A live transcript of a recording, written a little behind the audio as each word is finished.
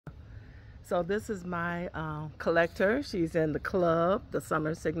So this is my collector. She's in the club, the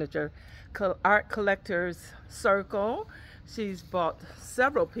Summer Signature Art Collectors Circle. She's bought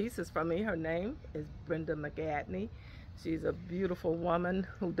several pieces from me. Her name is Brenda McGadney. She's a beautiful woman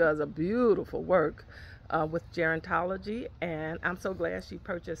who does a beautiful work with gerontology, and I'm so glad she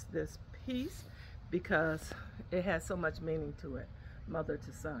purchased this piece because it has so much meaning to it, mother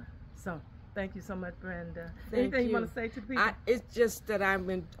to son. So thank you so much, Brenda. Thank Anything you you. want to say to the people? It's just that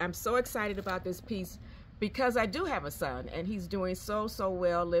I'm so excited about this piece because I do have a son, and he's doing so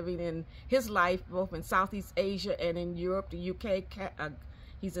well, living in his life both in Southeast Asia and in Europe, the UK.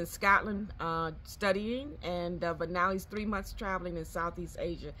 He's in Scotland studying, and but now he's 3 months traveling in Southeast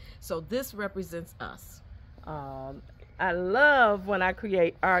Asia. So this represents us. I love when I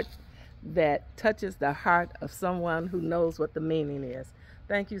create art that touches the heart of someone who knows what the meaning is.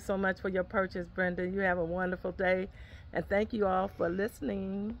 Thank you so much for your purchase, Brenda. You have a wonderful day, and thank you all for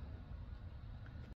listening.